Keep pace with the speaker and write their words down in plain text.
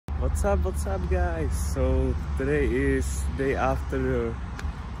What's up guys? So today is day after the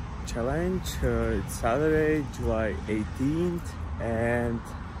challenge. It's Saturday, July 18th, and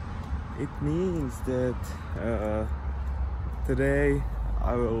it means that today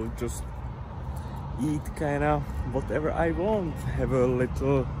I will just eat kinda whatever I want, have a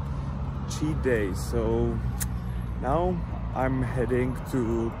little cheat day. So now I'm heading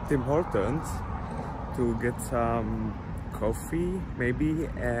to Tim Hortons to get some coffee maybe,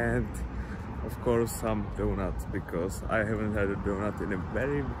 and of course some donuts, because I haven't had a donut in a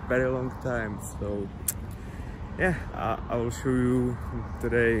very long time. So yeah, I will show you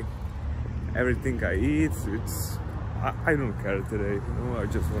today everything I eat. I don't care today, you know, I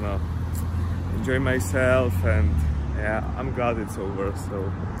just wanna enjoy myself, and yeah, I'm glad it's over.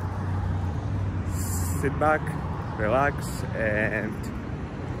 So sit back, relax, and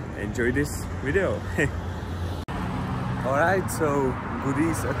enjoy this video. Alright, so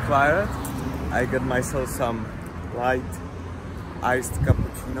goodies acquired. I got myself some light iced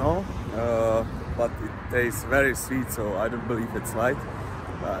cappuccino, but it tastes very sweet, so I don't believe it's light,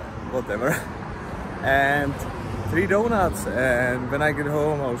 but whatever. And 3 donuts, and when I get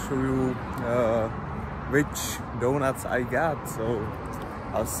home I'll show you which donuts I got. So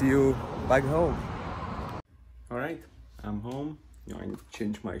I'll see you back home. Alright, I'm home. You know, I need to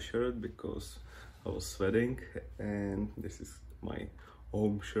change my shirt because I was sweating, and this is my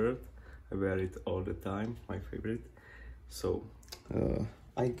home shirt. I wear it all the time, my favorite. So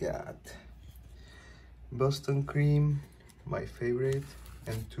I got Boston cream, my favorite,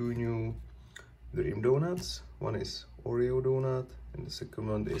 and 2 new Dream donuts. One is Oreo donut and the second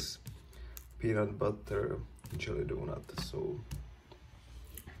one is peanut butter jelly donut. So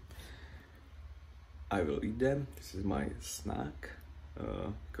I will eat them. This is my snack,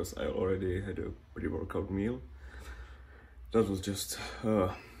 because I already had a pre-workout meal. That was just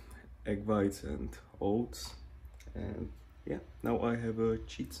egg whites and oats, and yeah, now I have a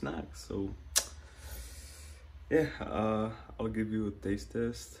cheat snack. So yeah, I'll give you a taste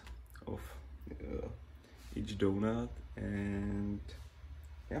test of each donut, and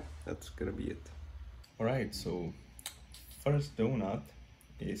yeah, that's gonna be it. Alright, so first donut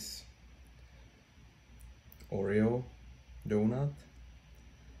is Oreo donut.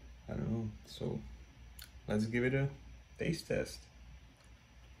 I don't know, so let's give it a taste test.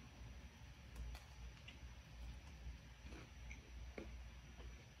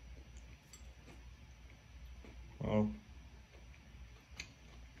 Well,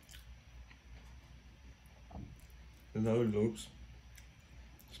 that's how it looks.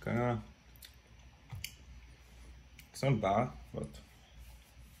 It's not bad, but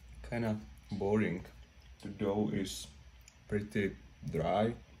kinda boring. The dough is pretty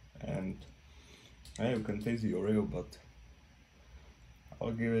dry, and yeah, you can taste the Oreo, but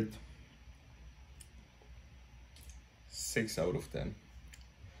I'll give it 6 out of 10.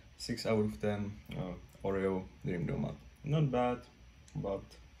 6 out of 10 Oreo Dream donut. Not bad, but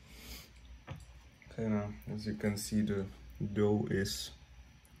kinda, as you can see, the dough is,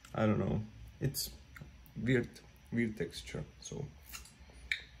 I don't know, it's weird texture. So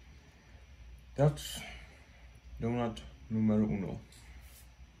that's donut numero uno.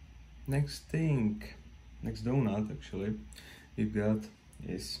 Next donut actually we got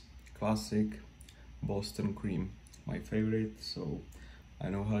is classic Boston cream, my favorite. So I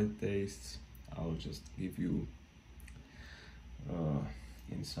know how it tastes. I'll just give you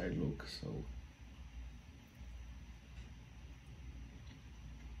inside look. So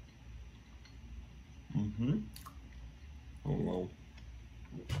oh wow,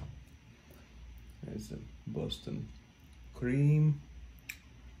 there's a Boston cream.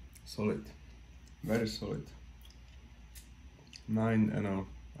 Solid, very solid.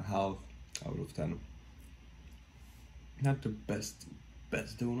 9.5 out of 10. Not the best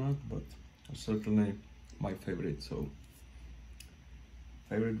donut, but certainly my favorite. So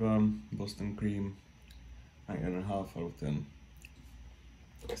favorite one, Boston cream, 9.5 out of 10.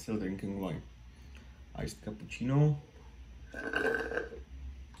 Still drinking my iced cappuccino.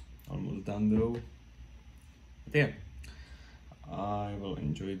 Almost done though. But yeah, I will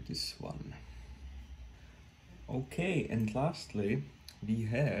enjoy this one. Okay, and lastly we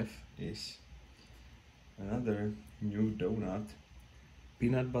have is another new donut,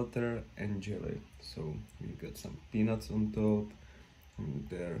 peanut butter and jelly. So we got some peanuts on top, and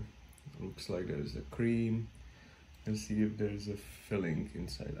there looks like there's a cream. Let's see if there's a filling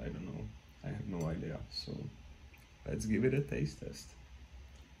inside. I don't know, I have no idea. So let's give it a taste test.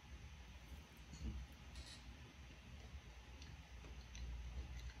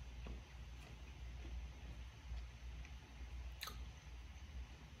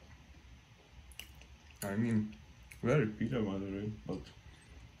 I mean, very peanut buttery, but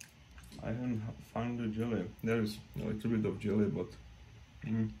I haven't found the jelly. There is a little bit of jelly, but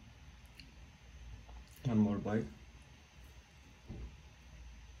one more bite.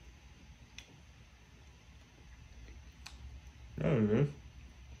 There it is.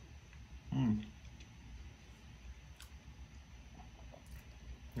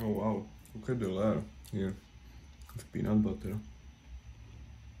 Oh wow, look at the layer here of peanut butter.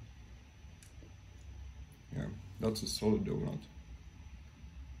 Yeah, that's a solid donut.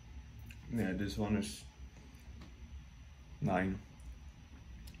 Yeah, this one is 9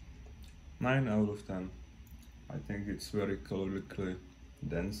 out of 10. I think it's very calorically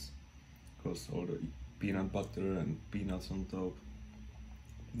dense because all the peanut butter and peanuts on top.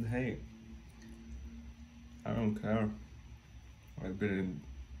 And hey, I don't care. I've been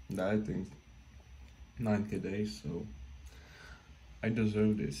dieting 90 days, so I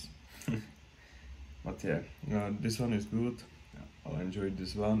deserve this. But yeah, this one is good. I'll enjoy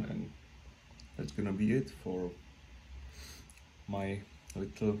this one, and that's gonna be it for my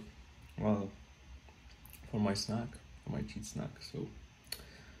little, well, for my snack, for my cheat snack. So,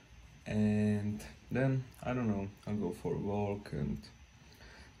 and then I don't know, I'll go for a walk and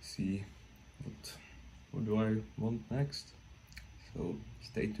see what do I want next. So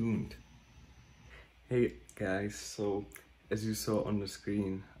stay tuned. Hey guys, so as you saw on the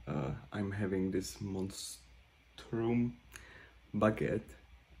screen, I'm having this monstrum baguette,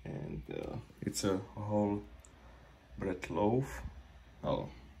 and it's a whole bread loaf. Oh,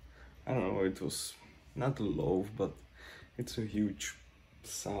 I don't know, it was not a loaf, but it's a huge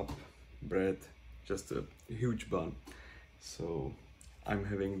sap bread, just a huge bun. So I'm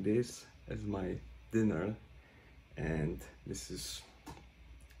having this as my dinner, and this is,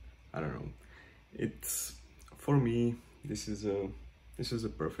 I don't know, it's, for me, this is a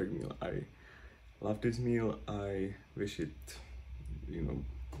perfect meal. I love this meal. I wish it, you know,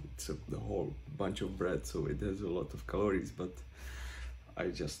 it's the whole bunch of bread, so it has a lot of calories, but I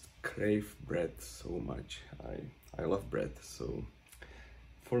just crave bread so much. I love bread, so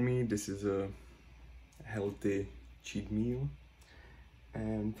for me this is a healthy cheat meal,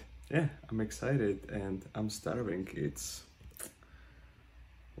 and yeah, I'm excited and I'm starving. It's,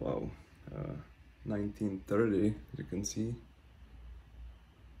 wow, 19:30, as you can see,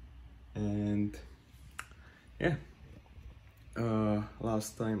 and yeah,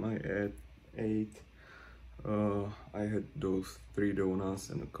 last time I ate, I had those 3 donuts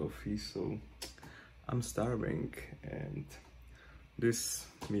and a coffee, so I'm starving, and this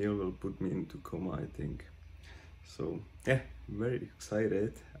meal will put me into coma, I think. So yeah, very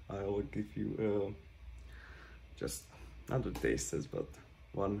excited. I will give you just not a taste test, but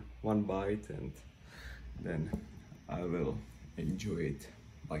one bite, and then I will enjoy it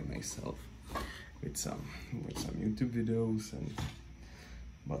by myself with some YouTube videos. And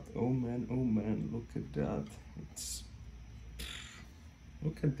but oh man, look at that. It's,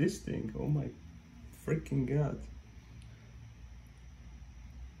 look at this thing. Oh my freaking god.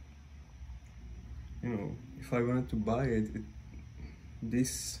 You know, if I wanted to buy it,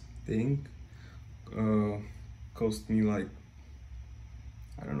 this thing cost me like,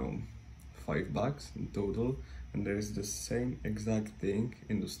 I don't know, $5 in total, and there is the same exact thing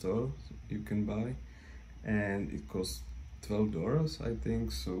in the store you can buy, and it costs $12, I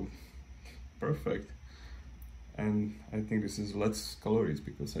think. So perfect. And I think this is less calories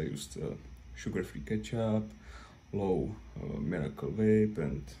because I used sugar-free ketchup, low Miracle Whip,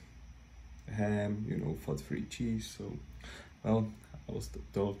 and ham, you know, fat-free cheese. So, well, I will stop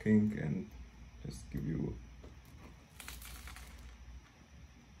talking and just give you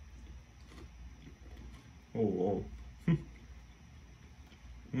oh wow.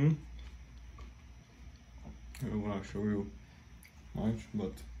 I don't want to show you much,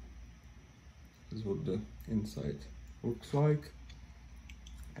 but this is what the inside looks like.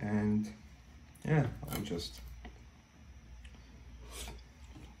 And yeah, I'll just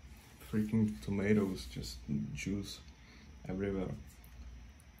freaking tomatoes, just juice everywhere.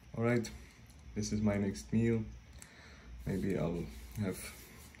 Alright, this is my next meal. Maybe I'll have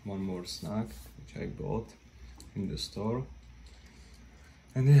one more snack which I bought in the store.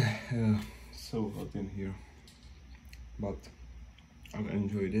 And yeah, so hot in here, but I'll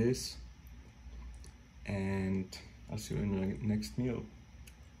enjoy this, and I'll see you in the next meal.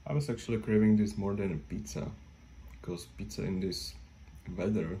 I was actually craving this more than a pizza, because pizza in this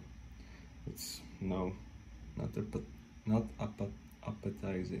weather, it's no, not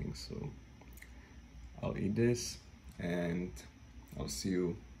appetizing. So I'll eat this, and I'll see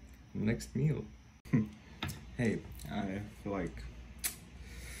you in the next meal. Hey, I have like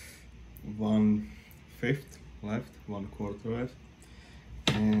one fifth left, 1/4 left,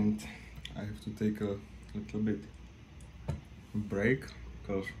 and I have to take a little bit break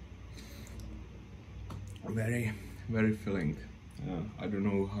because very filling. I don't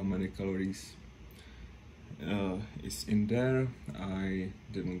know how many calories is in there. I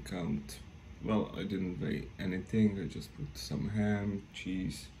didn't count. Well, I didn't weigh anything. I just put some ham,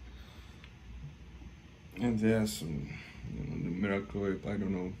 cheese, and yes, the Miracle Whip. I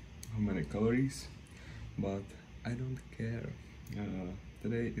don't know how many calories, but I don't care.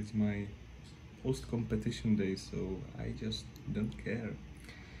 Today is my post-competition day, so I just don't care.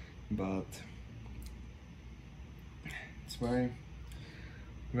 But it's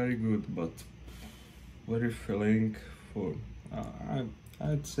very good, but very filling. For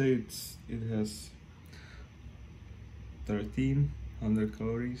I'd say it has 1300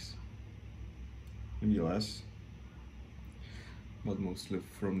 calories, maybe less, but mostly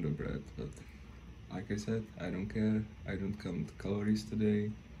from the bread. But like I said, I don't care. I don't count calories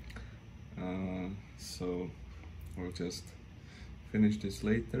today, so I'll just finish this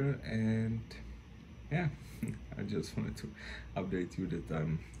later. And yeah, I just wanted to update you that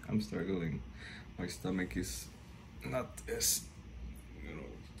I'm struggling. My stomach is not as,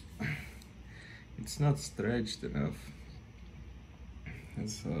 it's not stretched enough.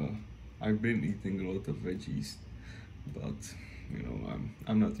 As I've been eating a lot of veggies, but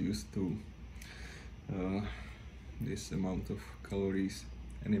I'm not used to this amount of calories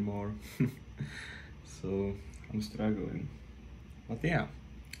anymore. So I'm struggling. But yeah,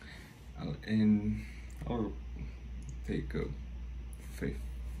 I'll take a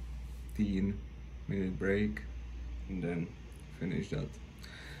 15-minute break and then finish that.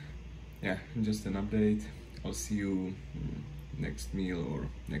 Yeah, just an update. I'll see you next meal or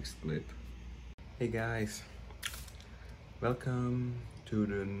next clip. Hey guys, welcome to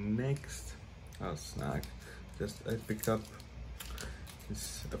the next snack. I picked up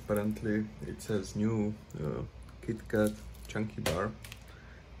this, apparently it says new Kit Kat Chunky Bar.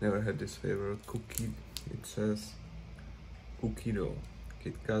 Never had this favorite cookie. It says cookie dough,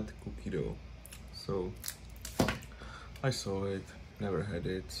 Kit Kat cookie dough. So I saw it, never had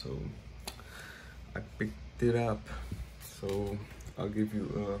it, so I picked it up. So I'll give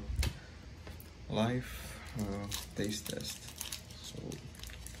you a live taste test. So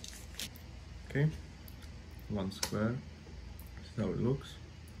okay, one square. This is how it looks.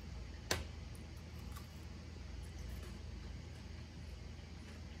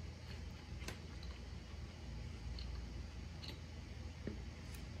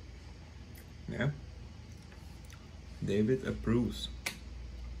 Yeah, David approves.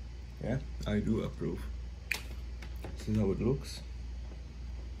 Yeah, I do approve. This is how it looks.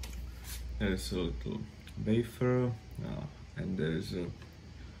 There's a little wafer, and there's a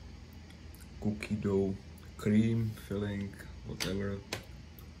cookie dough cream filling, whatever.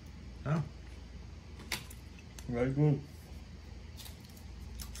 Ah, very good.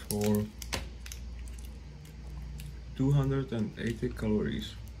 For 280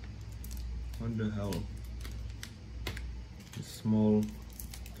 calories. What the hell? It's small,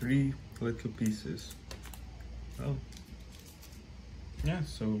 3 little pieces. Well, yeah,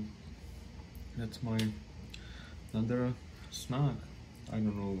 so that's my another snack. I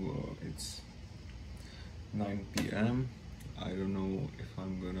don't know, it's 9 p.m. I don't know if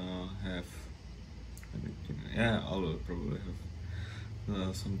I'm gonna have anything. Yeah, I'll probably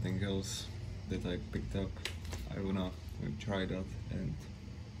have something else that I picked up. I wanna try that, and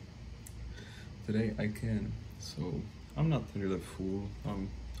today I can. So I'm not really full. I'm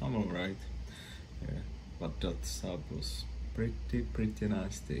alright. Yeah, but that sub was pretty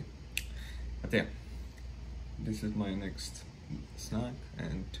nasty. But yeah, this is my next snack,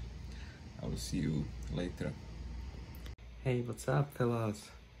 and I will see you later. Hey, what's up, fellas?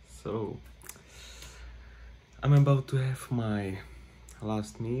 So I'm about to have my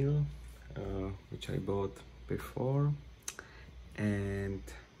last meal, which I bought before, and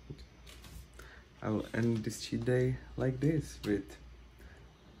I will end this cheat day like this with,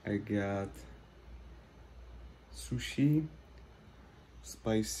 I got sushi,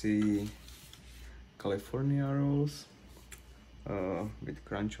 spicy California rolls with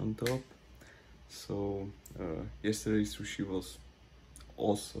crunch on top. So yesterday's sushi was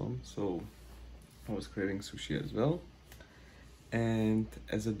awesome, so I was craving sushi as well. And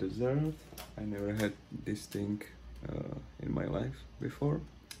as a dessert, I never had this thing in my life before,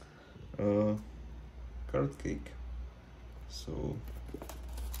 carrot cake. So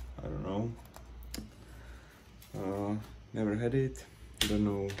I don't know, never had it, don't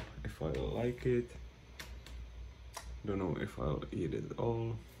know if I'll like it, don't know if I'll eat it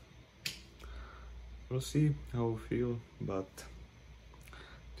all. we'll see how I feel, but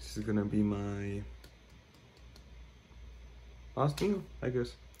this is gonna be my last meal, I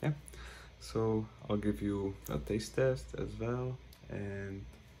guess. Yeah, so I'll give you a taste test as well, and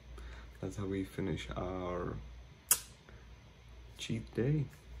that's how we finish our cheat day,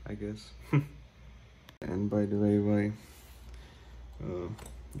 I guess. And by the way, why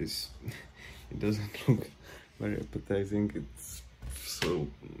this it doesn't look very appetizing, it's so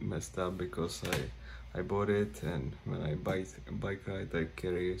messed up because I bought it, and when I bike ride I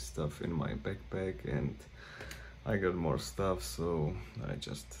carry stuff in my backpack and I got more stuff, so I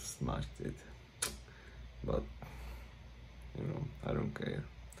just smashed it. But you know, I don't care.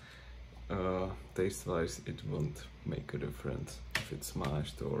 Taste wise it won't make a difference if it's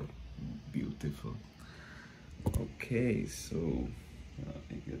smashed or beautiful. Okay, so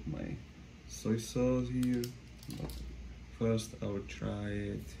I get my soy sauce here, but first I will try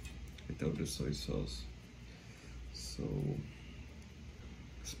it without the soy sauce. So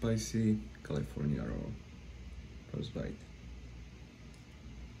spicy California roll, first bite.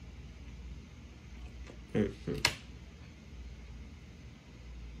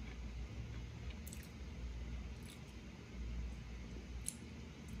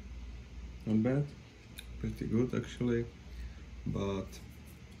 Not bad, pretty good actually, but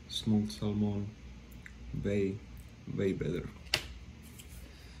smoked salmon way better.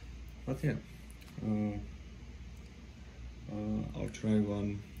 But yeah, I'll try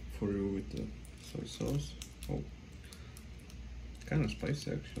one for you with the soy sauce. Oh, kind of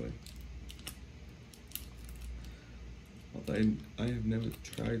spicy actually. But I have never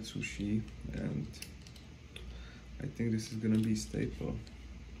tried sushi, and I think this is gonna be staple.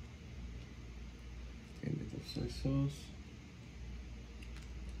 A bit of soy sauce.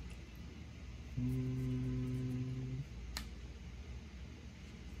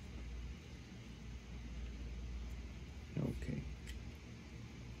 Okay.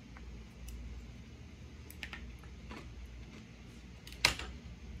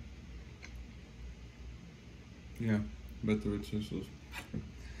 Yeah, better with soy sauce.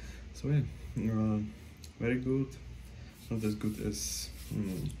 So yeah, very good. Not as good as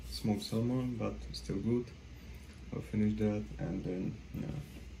smoked salmon, but still good. I'll finish that and then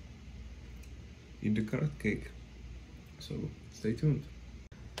eat the carrot cake. So stay tuned.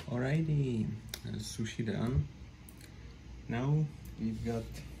 Alrighty, sushi done. Now we've got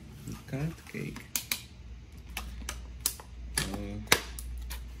the carrot cake.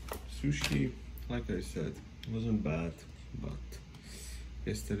 Sushi, like I said, wasn't bad, but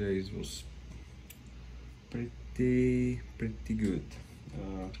yesterday's was pretty good.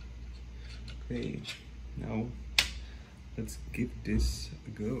 Okay, now let's give this a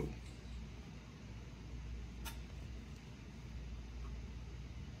go.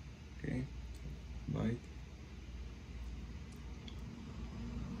 Okay, bite.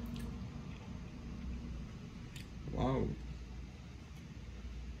 Wow.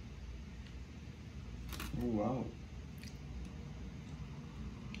 Oh wow.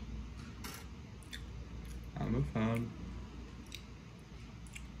 I'm a fan.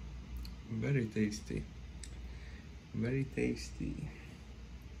 Very tasty. Very tasty.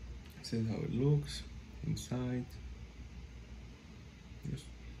 This is how it looks inside. Just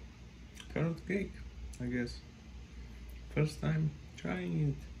carrot cake, I guess. First time trying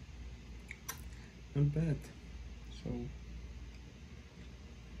it. Not bad. So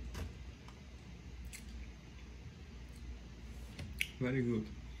very good.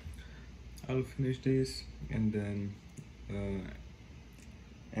 I'll finish this and then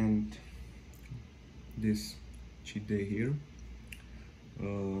end this cheat day here.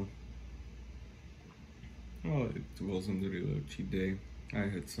 Well, it wasn't really a cheat day. I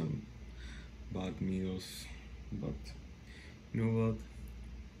had some bad meals, but you know what?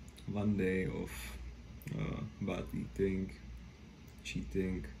 One day of bad eating,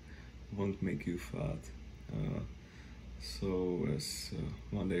 cheating won't make you fat. So as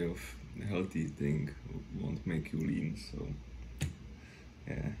one day of healthy eating won't make you lean. So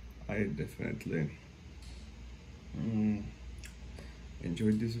yeah, I definitely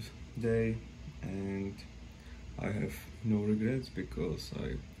enjoyed this day, and I have no regrets because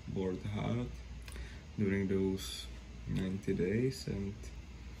I worked hard during those 90 days, and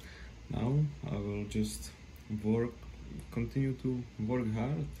now I will just continue to work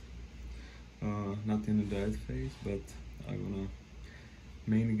hard. Not in a diet phase, but I wanna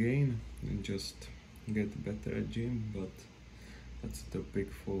main gain and just get better at gym, but that's a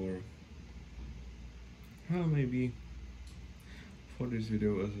topic for maybe for this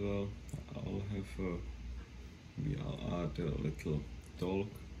video as well. I'll have maybe I'll add a little talk,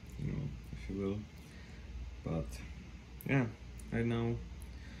 you know, if you will, But yeah, right now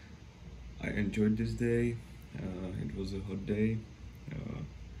I enjoyed this day. It was a hot day.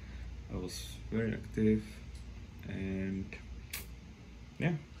 I was very active, and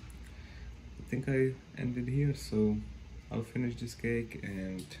yeah, I think I ended here. So I'll finish this cake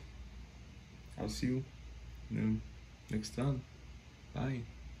and I'll see you next time. Bye.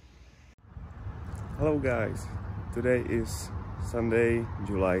 Hello guys, today is Sunday,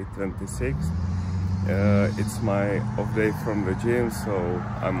 July 26th. It's my off day from the gym, so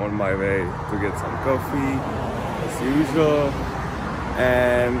I'm on my way to get some coffee as usual.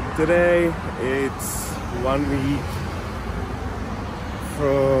 And today it's 1 week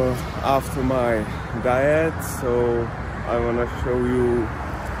after my diet, so I wanna show you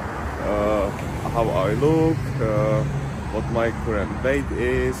how I look, what my current weight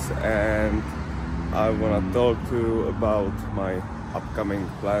is, and I wanna talk to you about my upcoming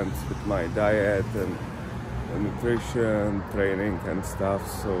plans with my diet and nutrition, training and stuff.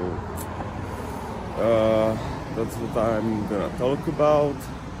 So that's what I'm gonna talk about.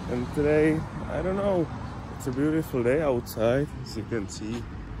 And today, I don't know, it's a beautiful day outside, as you can see.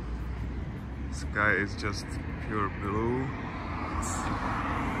 Sky is just pure blue. It's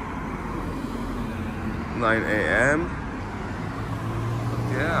 9 a.m.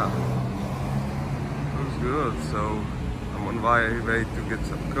 Yeah, looks good. So I'm on my way to get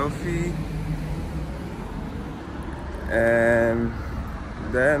some coffee, and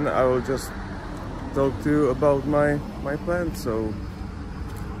then I will just talk to you about my plans. So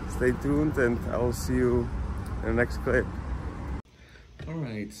stay tuned and I'll see you in the next clip.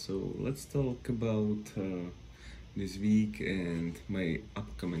 Alright, so let's talk about this week and my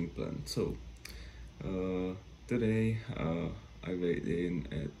upcoming plan. So today I weighed in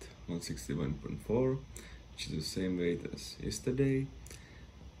at 161.4, which is the same weight as yesterday,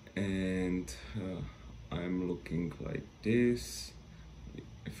 and I'm looking like this.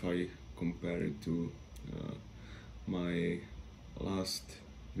 If I compare it to my last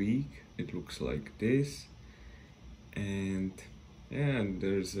week, it looks like this. And yeah,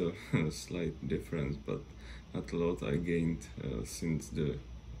 there's a slight difference, but not a lot. I gained since the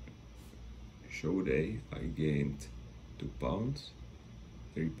show day. I gained 2 pounds,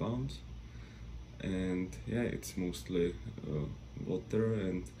 3 pounds, and yeah, it's mostly water.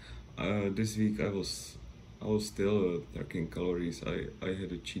 And this week I was still tracking calories. I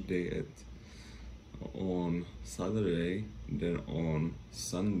had a cheat day on Saturday. Then on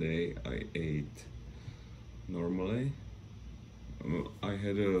Sunday I ate normally. I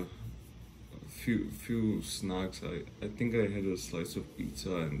had a few snacks. I think I had a slice of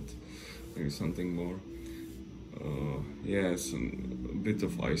pizza and maybe something more. Yes, and a bit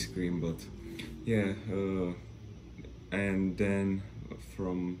of ice cream, but yeah. And then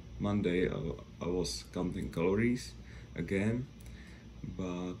from Monday I was counting calories again,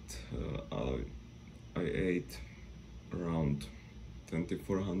 but I ate around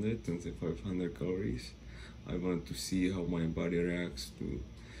 2400-2500 calories. I wanted to see how my body reacts to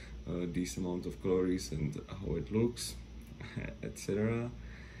this amount of calories and how it looks, etc.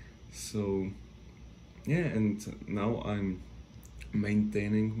 So yeah, and now I'm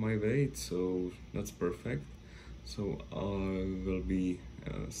maintaining my weight, so that's perfect. So I will be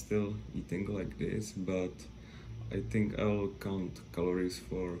still eating like this, but I think I'll count calories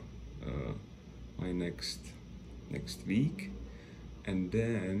for my next week, and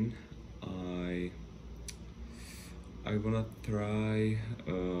then I wanna try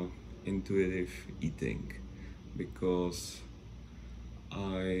intuitive eating, because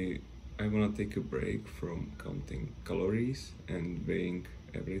I wanna take a break from counting calories and weighing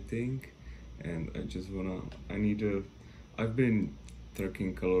everything, and I've been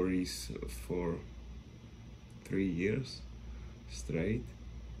tracking calories for 3 years straight,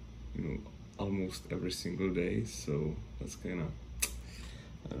 almost every single day. So that's kind of,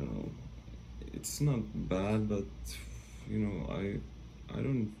 I don't know, it's not bad, but I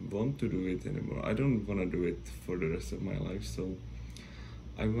don't want to do it anymore. I don't want to do it for the rest of my life. So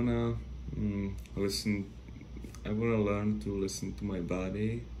I wanna learn to listen to my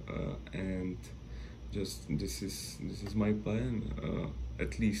body, and just this is my plan.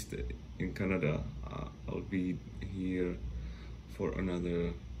 At least in Canada, I'll be here for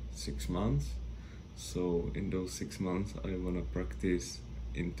another 6 months. So in those 6 months I wanna practice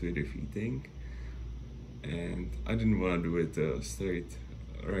intuitive eating, and I didn't want to do it straight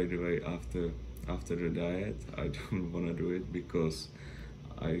right away after the diet. I don't want to do it because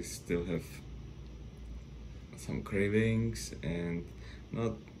I still have some cravings, and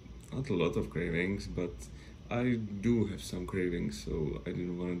not a lot of cravings, but I do have some cravings, so I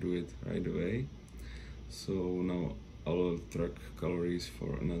didn't want to do it right away. So now I'll track calories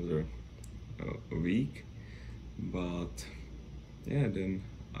for another week, but yeah, then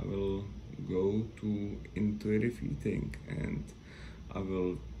I will go to intuitive eating, and I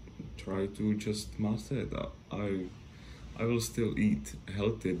will try to just master it. I will still eat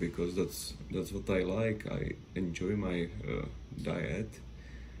healthy because that's what I like. I enjoy my diet,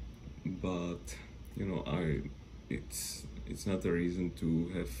 but you know, it's not a reason to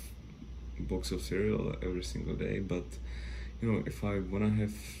have a box of cereal every single day. But you know, if I wanna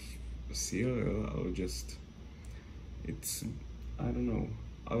have cereal, I'll just it's I don't know.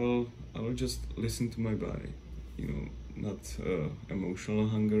 I will just listen to my body. You know, not emotional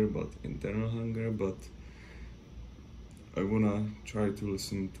hunger, but internal hunger. But I wanna try to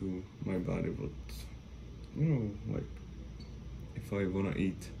listen to my body. But you know, like if I wanna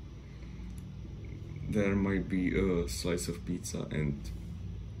eat, there might be a slice of pizza, and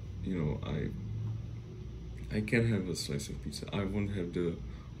you know, I can have a slice of pizza. I won't have the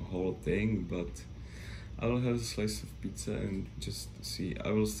whole thing, but I'll have a slice of pizza and just see.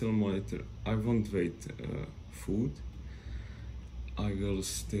 I will still monitor. I won't wait food. I will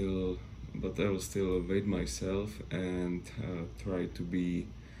still weigh myself and try to be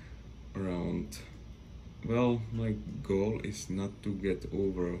around. Well, my goal is not to get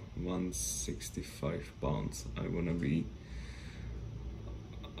over 165 pounds. I wanna be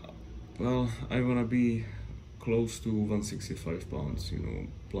close to 165 pounds, you know,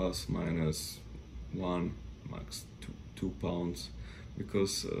 plus minus 1, max 2 pounds,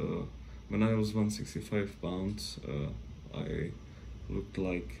 because when I was 165 pounds, I looked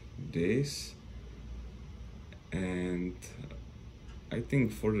like this, and I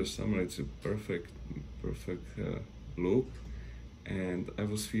think for the summer it's a perfect look, and I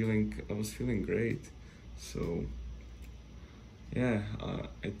was feeling great. So yeah,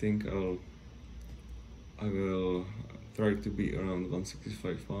 I think I will try to be around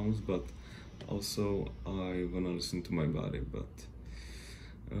 165 pounds, but also I wanna listen to my body. But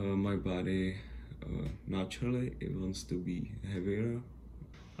my body naturally it wants to be heavier.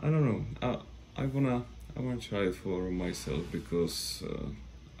 I don't know. I wanna try it for myself, because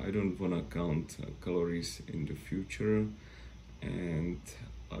I don't wanna count calories in the future, and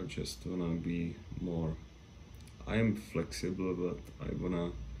I just wanna be more. I am flexible, but I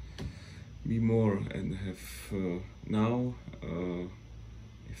wanna be more and have now.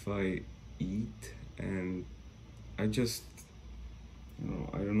 If I eat and I just, you know,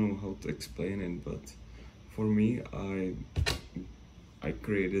 I don't know how to explain it, but for me, I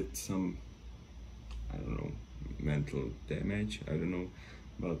created some, I don't know, mental damage. I don't know,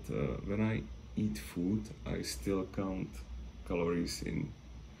 but when I eat food, I still count calories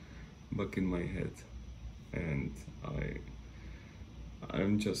back in my head, and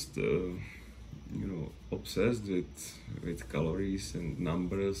I'm just you know, obsessed with calories and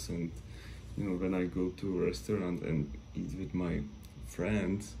numbers. And you know, when I go to a restaurant and eat with my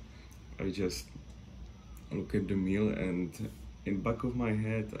friends, I just look at the meal, and in back of my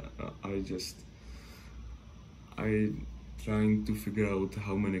head, I trying to figure out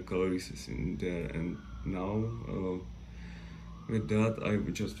how many calories is in there. And now with that, I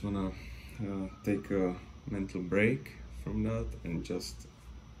just wanna take a mental break from that, and just,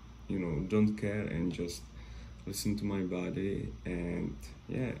 you know, don't care and just listen to my body. And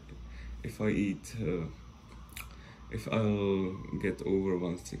yeah, if I eat if I'll get over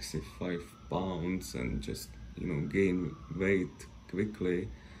 165 pounds and just, you know, gain weight quickly,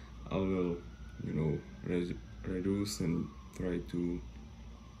 I will, you know, reduce and try to, you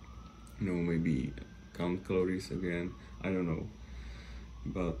know, maybe count calories again. I don't know,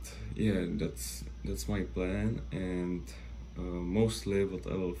 but yeah, that's my plan. And mostly what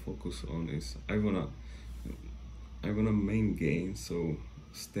I will focus on is I wanna main gain, so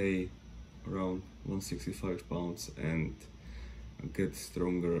stay around 165 pounds and get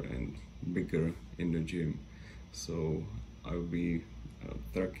stronger and bigger in the gym. So I'll be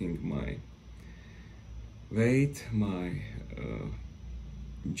tracking my weight, my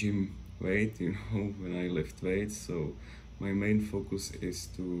gym weight, you know, when I lift weights. So my main focus is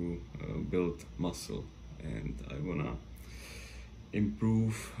to build muscle, and I wanna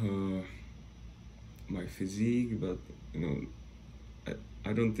improve my physique. But you know,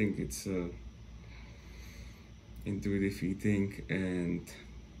 I don't think it's intuitive eating and,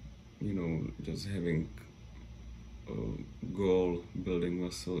 you know, just having a goal building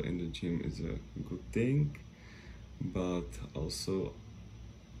muscle in the gym is a good thing, but also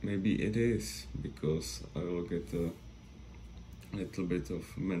maybe it is, because I will get a little bit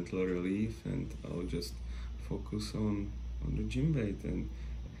of mental relief, and I'll just focus on the gym weight.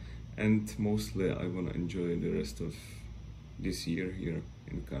 and mostly I wanna enjoy the rest of this year here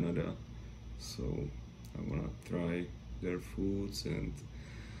in Canada. So I wanna try their foods and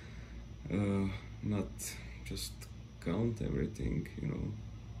not just count everything, you know,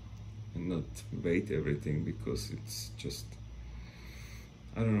 and not weight everything, because it's just,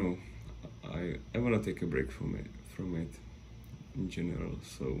 I don't know, I wanna take a break from it in general.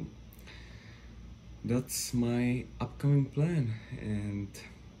 So that's my upcoming plan, and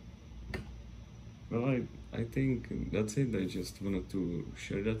well, I think that's it. I just wanted to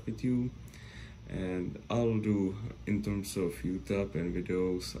share that with you, and I'll do, in terms of YouTube and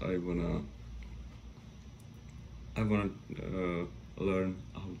videos, I wanna learn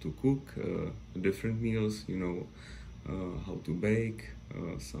how to cook different meals, you know, how to bake,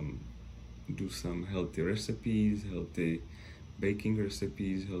 do some healthy recipes, healthy baking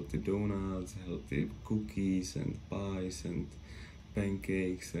recipes, healthy donuts, healthy cookies and pies and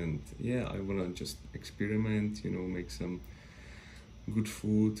pancakes. And yeah, I wanna just experiment, you know, make some good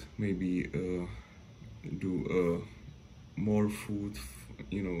food, maybe do more food,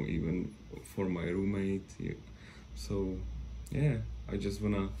 you know, even for my roommate. So yeah, I just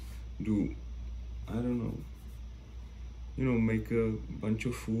wanna do, I don't know, you know, make a bunch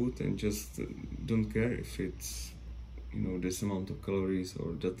of food and just don't care if it's, you know, this amount of calories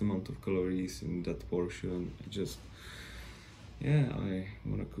or that amount of calories in that portion. Just, yeah, I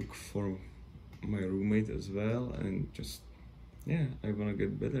wanna cook for my roommate as well, and just, yeah, I wanna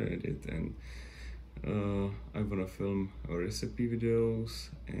get better at it. And I wanna film recipe videos,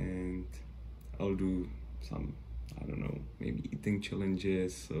 and I'll do some, I don't know, maybe eating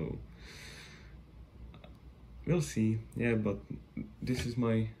challenges. So we'll see. Yeah, but this is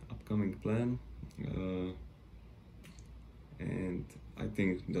my upcoming plan, and I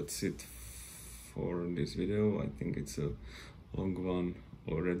think that's it for this video. I think it's a long one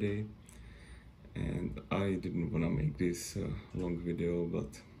already, and I didn't want to make this long video,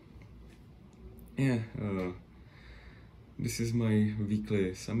 but yeah, this is my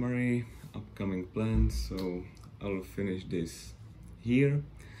weekly summary, upcoming plans. So I'll finish this here.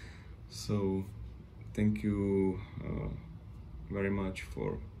 So thank you very much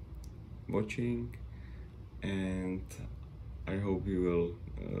for watching, and I hope you will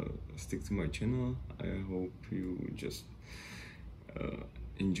stick to my channel. I hope you just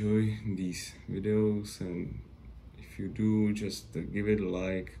enjoy these videos, and if you do, just give it a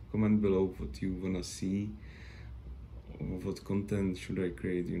like, comment below what you wanna see, or what content should I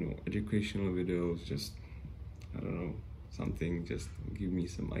create, you know, educational videos, just, I don't know, something, just give me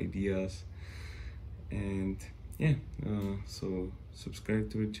some ideas. And yeah, so subscribe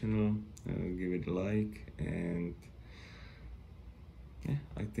to the channel, give it a like, and yeah,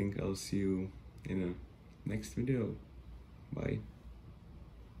 I think I'll see you in a next video. Bye.